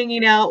Dave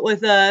hanging out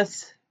with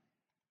us.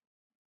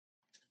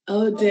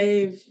 Oh,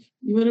 Dave,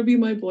 you want to be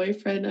my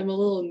boyfriend? I'm a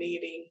little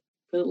needy,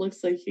 but it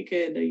looks like you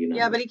could, you know.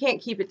 Yeah, but he can't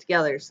keep it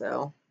together,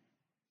 so.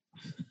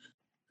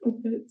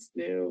 It's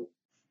new.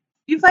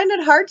 You find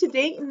it hard to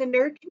date in the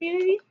nerd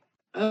community?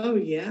 Oh,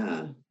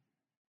 yeah.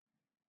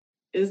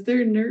 Is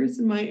there nerds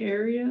in my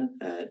area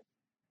that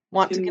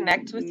want to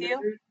connect with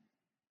you?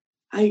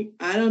 I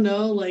don't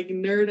know, like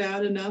nerd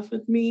out enough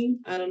with me.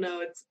 I don't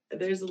know.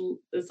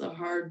 It's a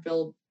hard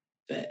build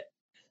bit.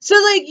 So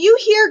like you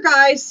hear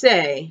guys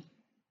say,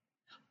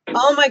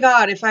 "Oh my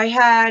god, if I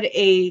had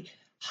a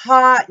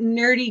hot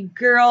nerdy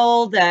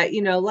girl that,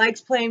 you know,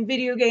 likes playing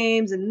video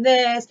games and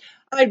this,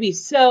 I'd be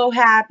so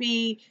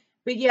happy."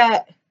 But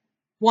yet,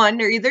 one,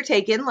 they're either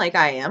taken like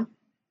I am,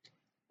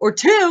 or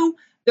two,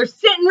 they're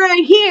sitting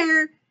right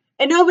here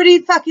and nobody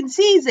fucking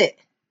sees it.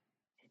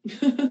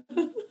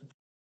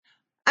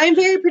 I'm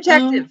very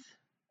protective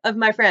of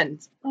my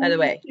friends, by the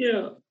way.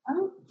 Yeah.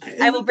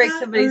 I will break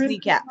somebody's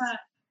kneecaps.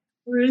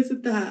 Or is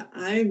it that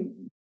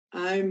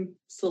I'm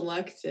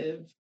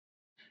selective?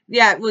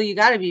 Yeah, well, you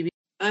gotta be.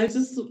 I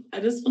just want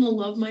to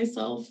love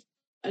myself.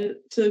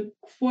 To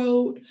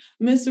quote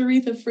Miss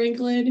Aretha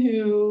Franklin,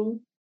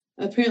 who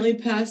apparently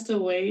passed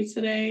away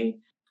today.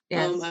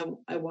 Yes.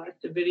 I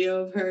watched a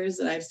video of hers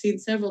that I've seen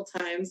several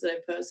times that I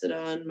posted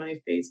on my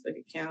Facebook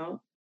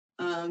account.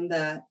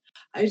 That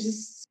I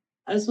just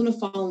want to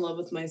fall in love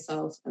with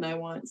myself, and I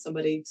want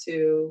somebody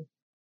to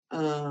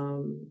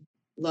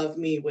love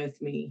me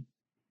with me.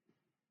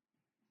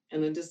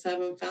 And I just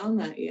haven't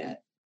found that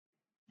yet.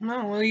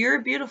 No, well, you're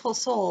a beautiful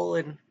soul,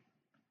 and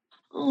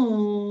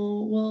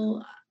oh,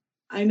 well,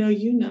 I know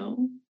you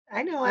know.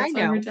 I know, That's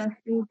why we're know.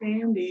 definitely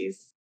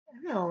bandies.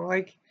 I know.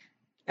 Like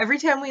every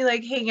time we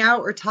like hang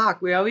out or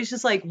talk, we always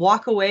just like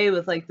walk away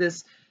with like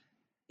this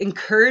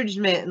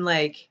encouragement and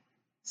like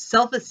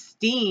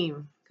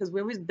self-esteem because we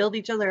always build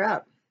each other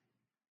up.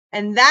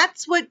 And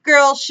that's what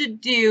girls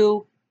should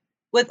do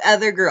with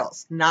other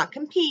girls, not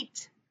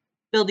compete,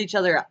 build each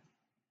other up.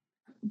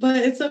 But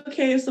it's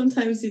okay if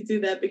sometimes you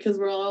do that because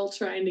we're all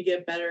trying to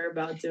get better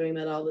about doing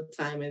that all the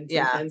time, and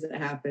Yeah. sometimes it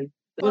happens.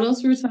 What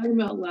else we were talking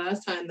about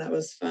last time that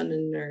was fun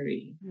and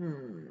nerdy?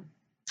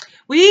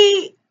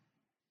 We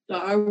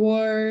Star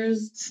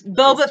Wars,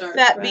 Boba Star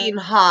Fett Trek. being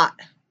hot.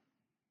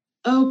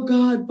 Oh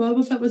God,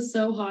 Boba Fett was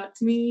so hot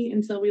to me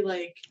until we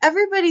like.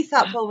 Everybody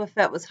thought Boba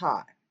Fett was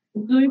hot.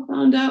 Until we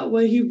found out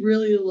what he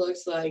really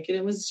looks like, and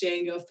it was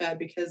Jango Fett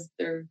because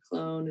they're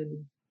clone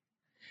and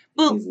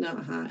Well, he's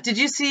not hot. Did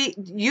you see?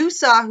 You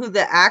saw who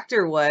the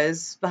actor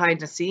was behind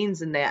the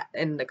scenes in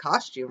the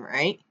costume,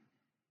 right?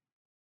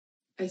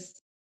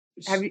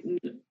 Have you?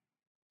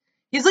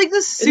 He's like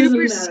this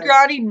super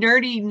scrawny,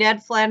 nerdy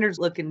Ned Flanders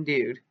looking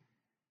dude.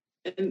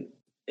 And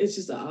it's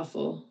just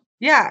awful.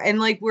 Yeah, and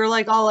like we're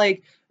like all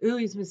like, ooh,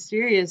 he's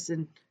mysterious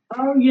and.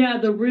 Oh yeah,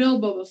 the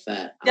real Boba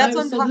Fett. That's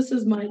so this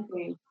is my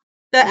thing.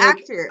 The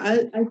actor.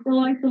 I feel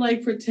like to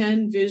like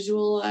pretend,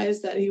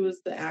 visualize that he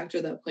was the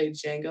actor that played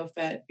Jango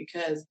Fett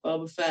because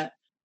Boba Fett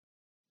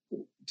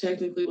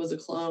technically was a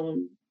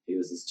clone. He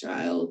was his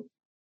child,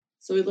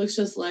 so he looks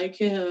just like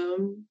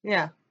him.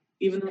 Yeah.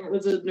 Even though it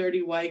was a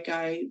nerdy white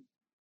guy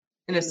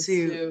in a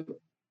suit.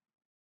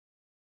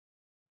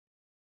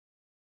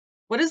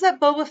 What is that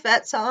Boba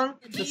Fett song?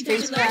 The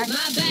Space Crack? My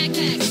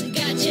backpacks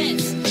got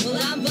jets. Well,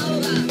 I'm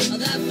Boba,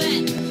 the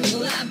Fett.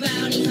 Well, I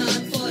bounty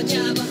hunt for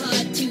Jabba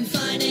Hutt to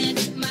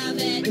finance my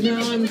vet. And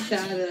now I'm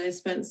sad that I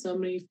spent so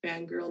many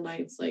fangirl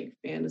nights like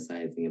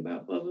fantasizing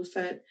about Boba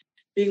Fett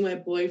being my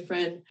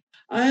boyfriend.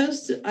 I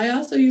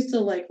also used to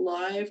like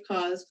live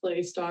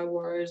cosplay Star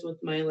Wars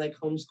with my like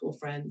homeschool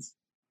friends.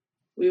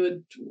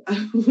 I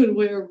would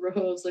wear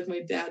robes like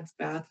my dad's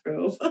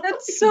bathrobe.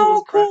 That's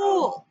so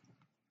cool.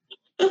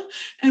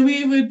 And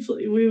we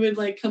would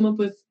like come up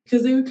with,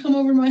 because they would come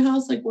over to my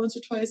house like once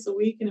or twice a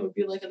week, and it would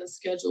be like on a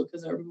schedule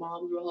because our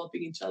moms were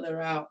helping each other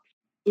out.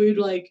 We'd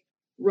like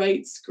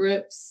write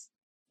scripts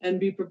and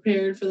be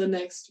prepared for the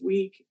next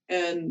week,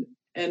 and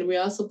we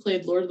also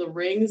played Lord of the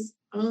Rings.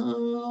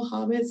 Oh,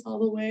 Hobbits all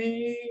the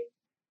way.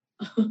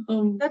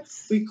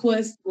 We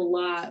quested a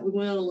lot. We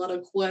went on a lot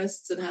of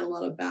quests and had a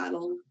lot of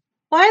battles.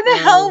 Why the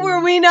hell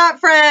were we not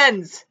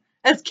friends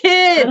as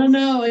kids? I don't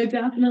know. I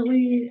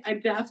definitely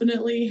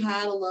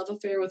had a love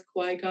affair with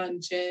Qui-Gon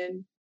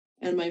Jinn,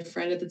 and my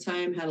friend at the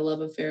time had a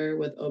love affair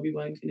with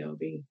Obi-Wan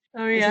Kenobi.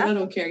 Oh yeah. I said, I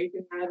don't care. You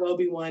can have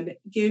Obi-Wan.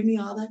 Give me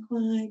all that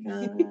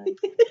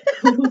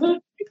Qui-Gon.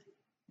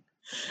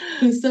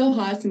 He's so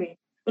hot to me.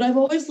 But I've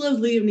always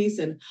loved Liam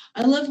Neeson.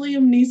 I love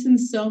Liam Neeson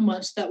so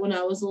much that when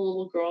I was a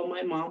little girl,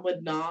 my mom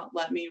would not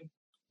let me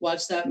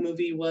watch that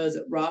movie. Was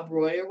it Rob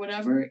Roy or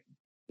whatever?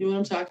 You know what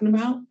I'm talking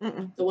about?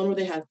 The one where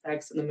they had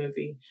sex in the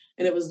movie,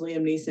 and it was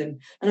Liam Neeson.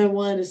 And I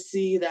wanted to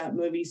see that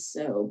movie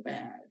so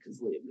bad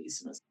because Liam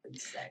Neeson was having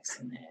sex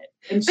in it.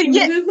 And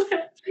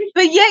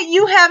but yet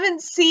you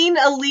haven't seen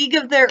A League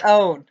of Their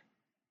Own.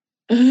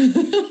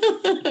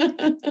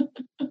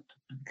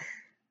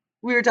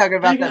 We were talking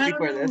about that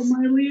before this.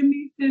 My Liam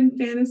Neeson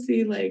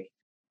fantasy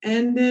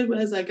ended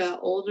as I got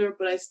older,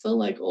 but I still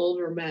like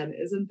older men.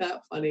 Isn't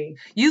that funny?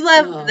 You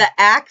love the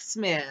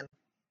Axeman.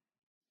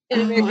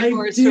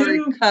 I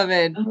do.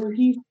 Coven. Oh,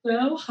 he's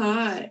so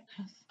hot.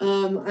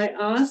 I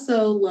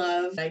also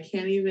love. I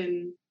can't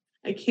even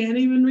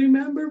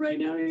remember right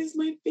now. He's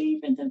my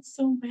favorite. That's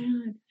so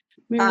bad.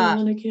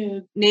 Marijuana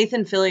Kid.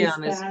 Nathan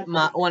Fillion is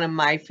one of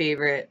my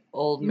favorite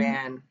old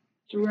man.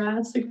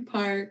 Jurassic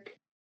Park.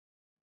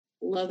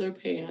 Leather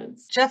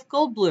pants. Jeff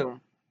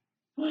Goldblum.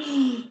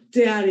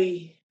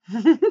 Daddy.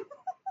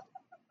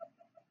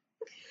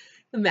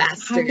 The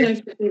master. How can I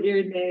forget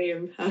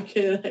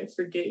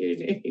your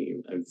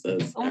name? I'm so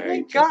sorry. Oh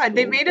my God,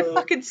 they made a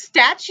fucking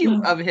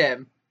statue of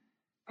him.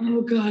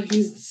 Oh God,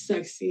 he's the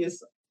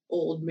sexiest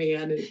old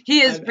man.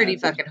 He is pretty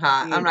fucking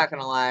hot. I'm not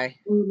gonna lie.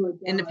 Oh my God,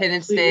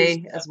 Independence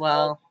Day as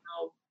well.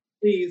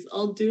 Please,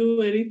 I'll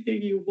do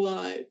anything you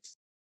want.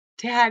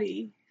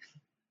 Daddy.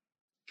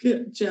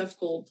 Good Jeff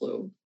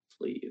Goldblum,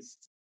 please.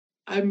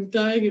 I'm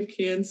dying of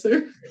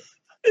cancer.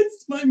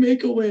 It's my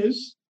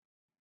Make-A-Wish.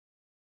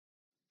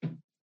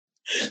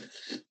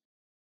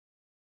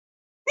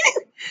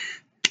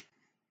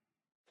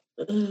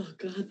 Oh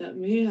God, that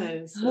man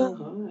is so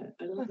hot.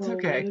 I don't know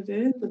what it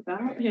is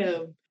about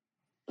him.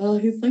 Oh,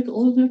 he's like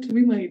old enough to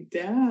be my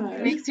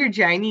dad. It makes your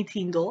Giny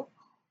tingle.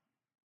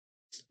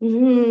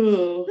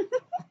 Ooh.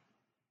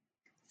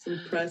 It's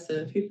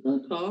impressive. He's so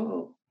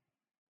tall.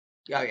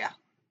 Oh yeah.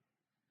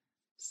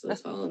 So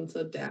tall and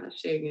so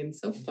dashing and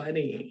so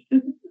funny.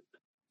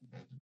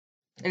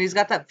 And he's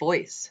got that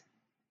voice.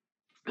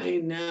 I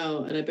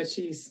know. And I bet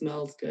you he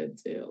smells good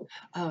too.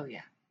 Oh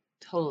yeah.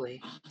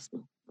 Totally.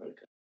 Awesome.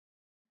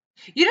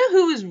 You know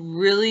who was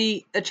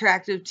really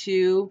attractive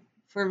too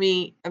for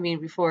me, I mean,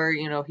 before,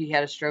 he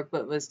had a stroke,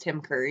 but was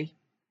Tim Curry.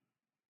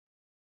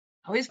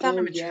 I always found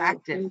him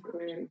attractive Tim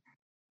Curry.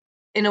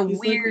 in a He's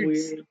like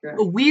weird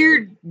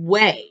attractive.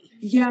 way.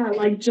 Yeah,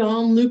 like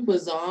John-Luc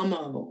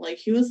Leguizamo. Like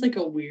he was like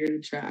a weird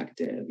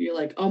attractive. You're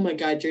like, oh my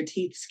god, your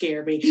teeth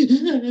scare me. I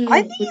think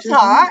But he's you're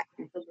hot.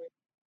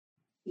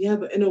 Yeah,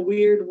 but in a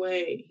weird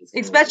way. He's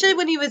kinda Especially weird.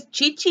 when he was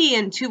Chi-Chi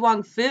in Tu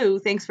Wong Fu.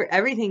 Thanks for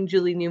everything,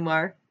 Julie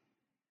Newmar.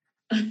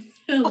 Look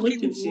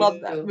Fucking at love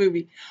you. that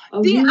movie.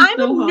 Oh, See, he was I'm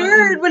so a hot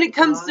nerd in when it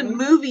comes to Spy.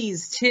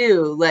 movies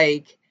too.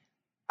 Like,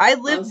 I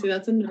live, Oh, see,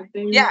 that's another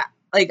thing. yeah,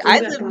 like Look I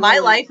at that live my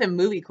balance. life in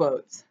movie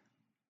quotes.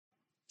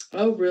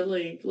 Oh,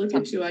 really? Look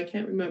at you. I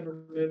can't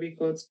remember movie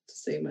quotes to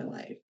save my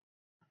life.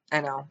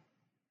 I know.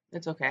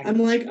 It's okay. I'm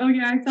like, oh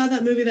yeah, I saw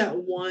that movie that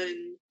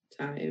one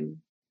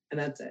time, and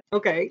that's it.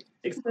 Okay.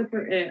 Except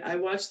for it. I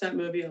watched that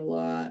movie a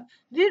lot.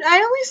 Dude, I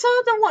only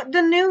saw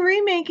the new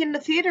remake in the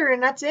theater,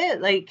 and that's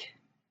it. Like,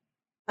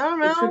 I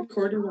don't It's know.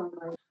 recorded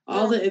on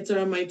all the it's are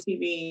on my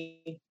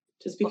TV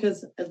just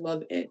because I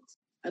love it.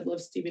 I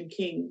love Stephen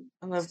King.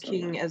 I love so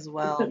King much. as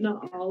well. Except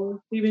not all of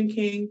Stephen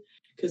King,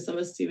 because some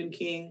of Stephen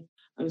King,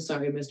 I'm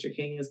sorry, Mr.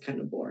 King is kind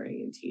of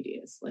boring and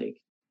tedious.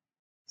 Like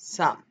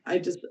Some.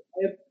 I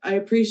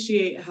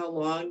appreciate how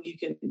long you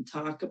can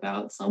talk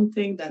about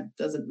something that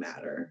doesn't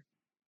matter.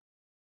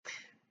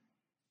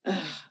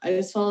 I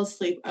just fall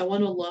asleep. I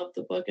want to love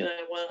the book and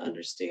I want to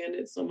understand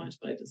it so much,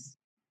 but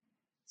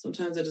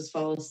sometimes I just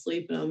fall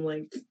asleep and I'm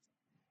like,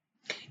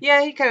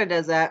 Yeah, he kind of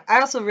does that. I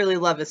also really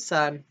love his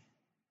son,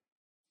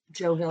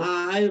 Joe Hill.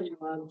 I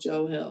love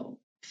Joe Hill.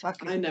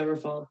 Fucking. I never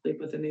fall asleep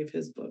with any of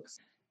his books.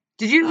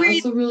 Did you I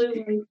read also really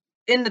like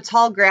In the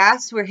Tall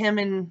Grass where him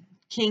and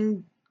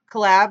King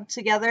collab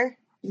together?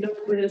 No,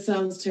 but it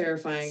sounds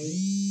terrifying.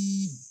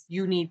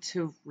 You need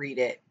to read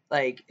it.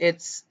 Like,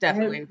 it's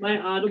definitely. My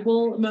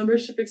Audible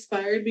membership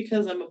expired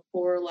because I'm a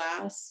poor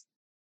lass.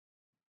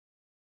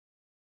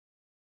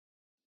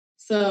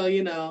 So,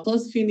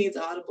 Closefie needs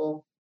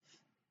Audible.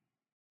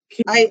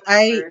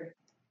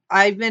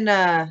 I've been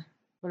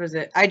what is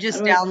it? I just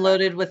How do I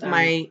downloaded with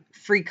my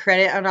free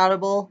credit on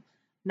Audible,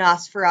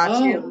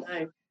 Nosferatu. Oh,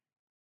 nice.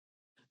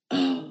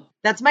 Oh,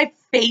 That's my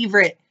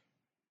favorite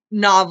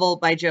novel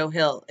by Joe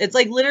Hill. It's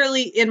like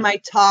literally in my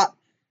top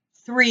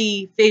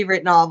 3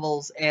 favorite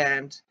novels,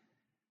 and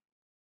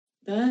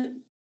that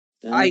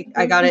I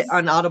book got it is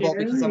on Audible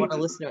because I want to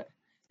scary. listen to it.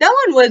 That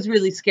one was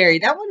really scary.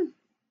 That one.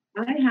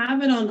 I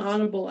have it on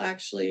Audible,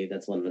 actually.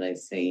 That's one that I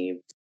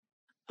saved.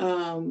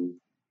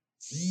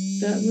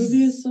 That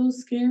movie is so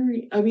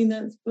scary. I mean,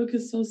 that book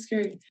is so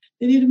scary.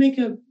 They need to make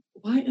a.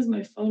 Why is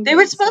my phone? They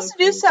were going supposed so to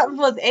do crazy? something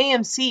with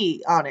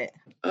AMC on it.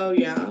 Oh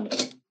yeah.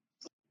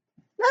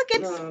 Look,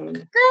 it's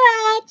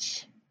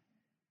Scratch.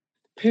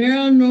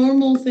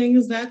 Paranormal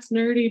things. That's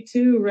nerdy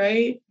too,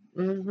 right?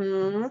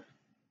 Mm-hmm.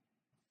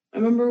 I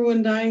remember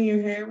when dyeing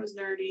your hair was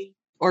nerdy.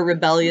 Or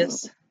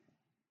rebellious.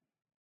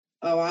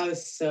 Oh, I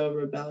was so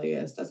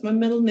rebellious. That's my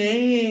middle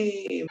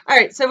name. All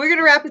right, so we're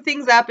gonna wrap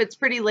things up. It's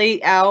pretty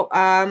late out.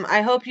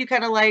 I hope you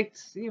kind of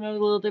liked, a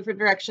little different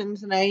direction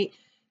tonight,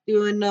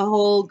 doing the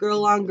whole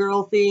girl on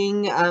girl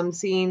thing.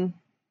 Seeing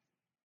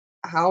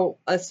how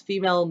us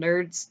female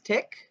nerds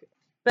tick.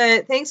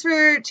 But thanks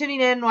for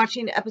tuning in,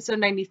 watching episode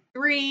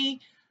 93.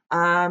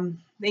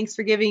 Thanks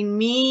for giving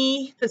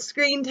me the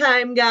screen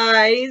time,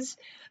 guys.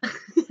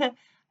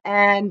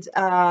 And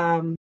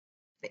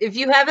if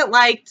you haven't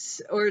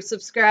liked or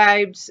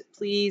subscribed,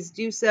 please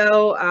do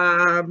so.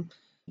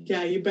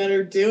 Yeah, you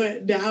better do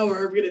it now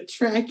or I'm going to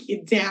track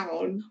you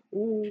down.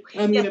 Ooh,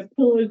 I'm going to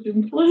pillage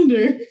and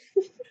plunder.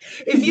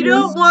 If you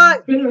don't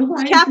want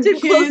Captain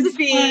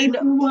Closefine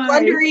Closefine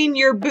plundering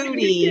your you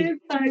booty,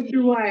 can't hide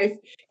your wife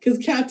because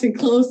Captain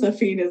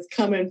Closefine is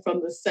coming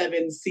from the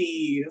 7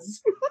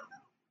 seas.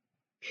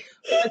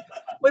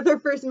 with her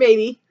first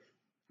matey,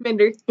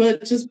 Minder.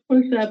 But just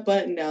push that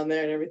button down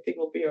there and everything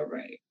will be all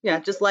right. Yeah,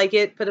 just like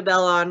it, put a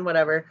bell on,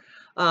 whatever.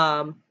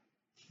 I'm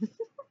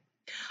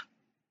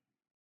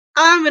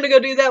going to go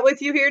do that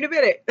with you here in a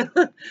minute.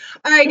 All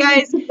right,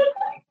 guys.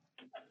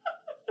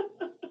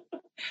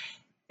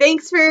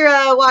 Thanks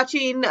for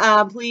watching.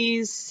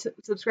 Please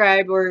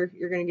subscribe or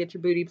you're going to get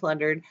your booty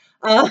plundered.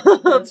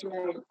 That's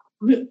right.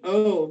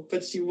 Oh,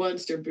 but she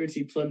wants your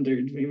booty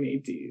plundered, me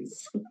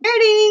mateys.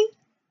 Ready?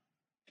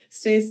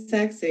 Stay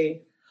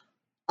sexy.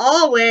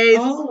 Always.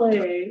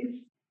 Always.